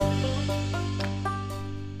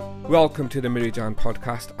Welcome to the Meri Jaan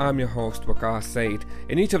podcast. I'm your host Waqar Said.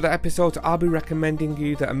 In each of the episodes I'll be recommending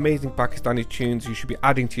you the amazing Pakistani tunes you should be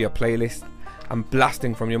adding to your playlist and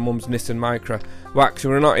blasting from your mum's Nissan Micra. Well,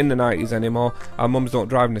 actually, we're not in the 90s anymore. Our mums don't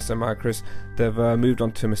drive Nissan Micras. They've moved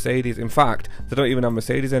on to Mercedes. In fact, they don't even have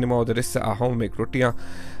Mercedes anymore. They just sit at home and make rotiya.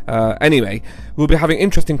 Anyway, we'll be having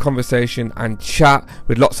interesting conversation and chat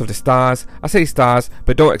with lots of the stars. I say stars,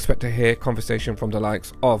 but don't expect to hear conversation from the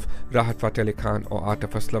likes of Rahat Fateh Ali Khan or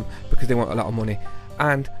Atif Aslam because they want a lot of money.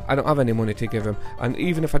 And I don't have any money to give them. And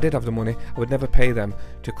even if I did have the money, I would never pay them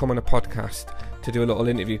to come on a podcast to do a little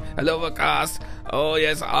interview. Hello, Waqas. Oh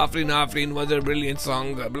yes, Afrin was a brilliant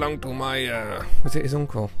song. Belonged to my was it his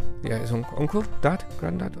uncle? Yeah, his uncle, dad,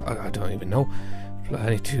 granddad. I don't even know.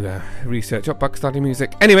 I need to research up Pakistani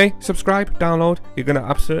music. Anyway, subscribe, download. You're gonna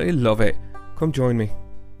absolutely love it. Come join me.